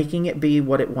this and making it be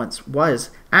what it once was,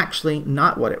 actually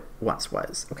not what it once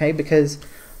was, okay? Because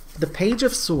the Page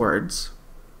of Swords,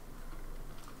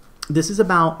 this is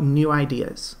about new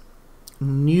ideas,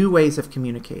 new ways of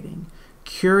communicating,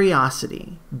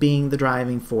 curiosity being the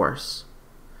driving force.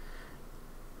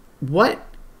 What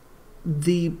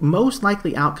the most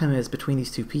likely outcome is between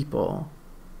these two people,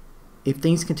 if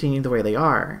things continue the way they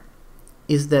are,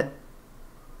 is that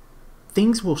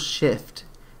things will shift,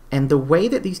 and the way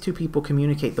that these two people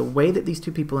communicate, the way that these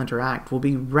two people interact will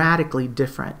be radically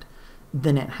different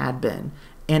than it had been.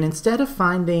 And instead of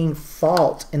finding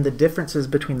fault in the differences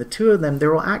between the two of them,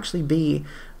 there will actually be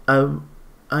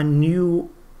a new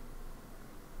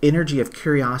energy of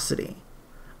curiosity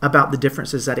about the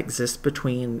differences that exist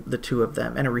between the two of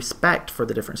them, and a respect for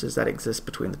the differences that exist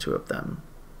between the two of them.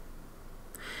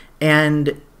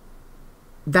 And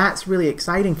that's really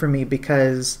exciting for me,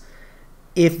 because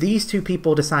if these two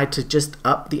people decide to just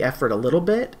up the effort a little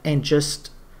bit and just,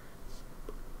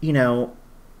 you know,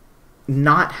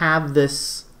 not have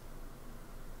this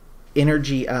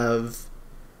energy of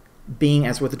being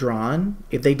as withdrawn,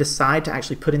 if they decide to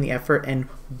actually put in the effort and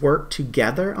work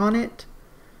together on it,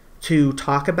 to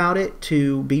talk about it,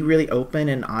 to be really open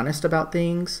and honest about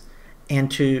things, and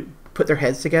to put their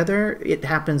heads together, it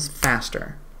happens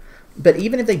faster. But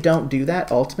even if they don't do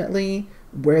that, ultimately,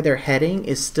 where they're heading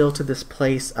is still to this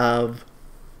place of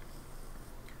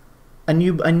a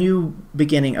new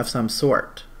beginning of some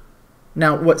sort.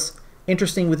 Now, what's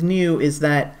interesting with new is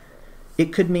that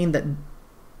it could mean that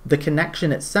the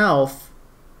connection itself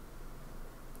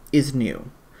is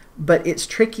new. But it's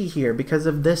tricky here because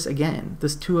of this, again,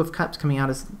 this Two of Cups coming out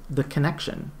as the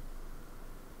connection.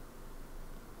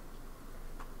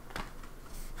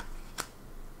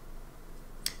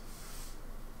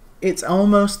 It's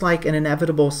almost like an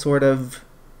inevitable sort of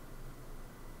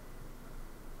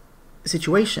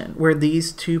situation where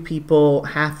these two people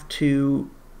have to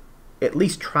at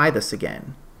least try this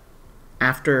again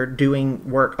after doing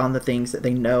work on the things that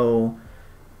they know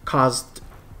caused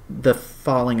the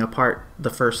falling apart the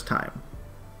first time.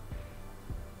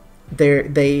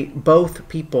 They both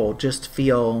people just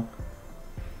feel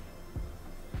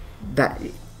that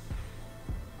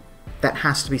that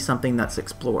has to be something that's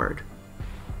explored,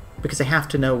 because they have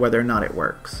to know whether or not it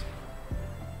works.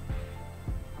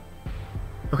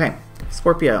 Okay,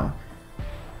 Scorpio,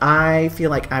 I feel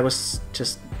like I was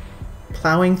just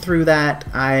plowing through that.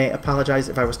 I apologize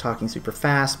if I was talking super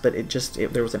fast, but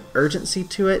there was an urgency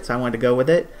to it, so I wanted to go with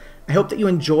it. I hope that you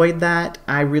enjoyed that.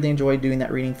 I really enjoyed doing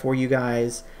that reading for you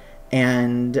guys,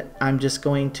 and I'm just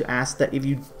going to ask that if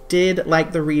you did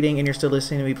like the reading and you're still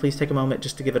listening to me, please take a moment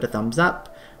just to give it a thumbs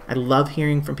up. I love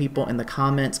hearing from people in the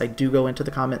comments. I do go into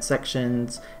the comment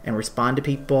sections and respond to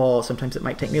people. Sometimes it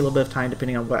might take me a little bit of time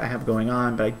depending on what I have going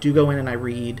on, but I do go in and I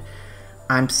read.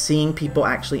 I'm seeing people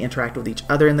actually interact with each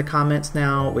other in the comments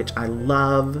now, which I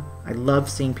love. I love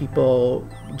seeing people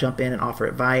jump in and offer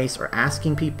advice, or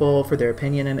asking people for their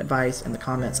opinion and advice in the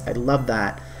comments. I love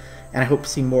that, and I hope to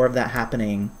see more of that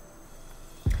happening.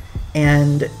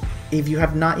 And if you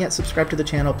have not yet subscribed to the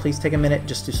channel, please take a minute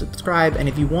just to subscribe. And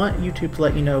if you want YouTube to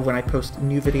let you know when I post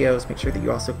new videos, make sure that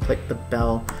you also click the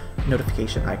bell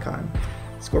notification icon.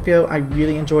 Scorpio, I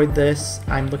really enjoyed this.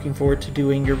 I'm looking forward to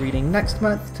doing your reading next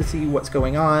month to see what's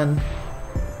going on,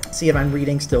 see if I'm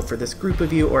reading still for this group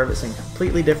of you or if it's a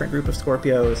completely different group of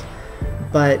Scorpios.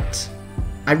 But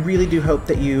I really do hope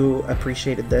that you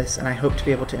appreciated this, and I hope to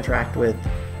be able to interact with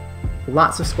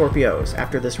lots of Scorpios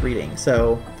after this reading.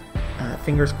 So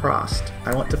fingers crossed.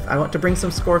 I want to bring some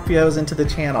Scorpios into the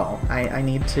channel. I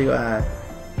need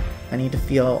to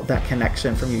feel that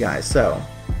connection from you guys. So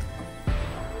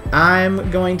I'm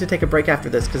going to take a break after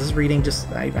this because this reading just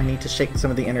I need to shake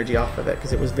some of the energy off of it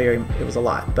because it was a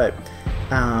lot. But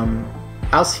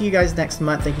I'll see you guys next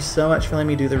month. Thank you so much for letting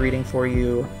me do the reading for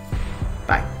you.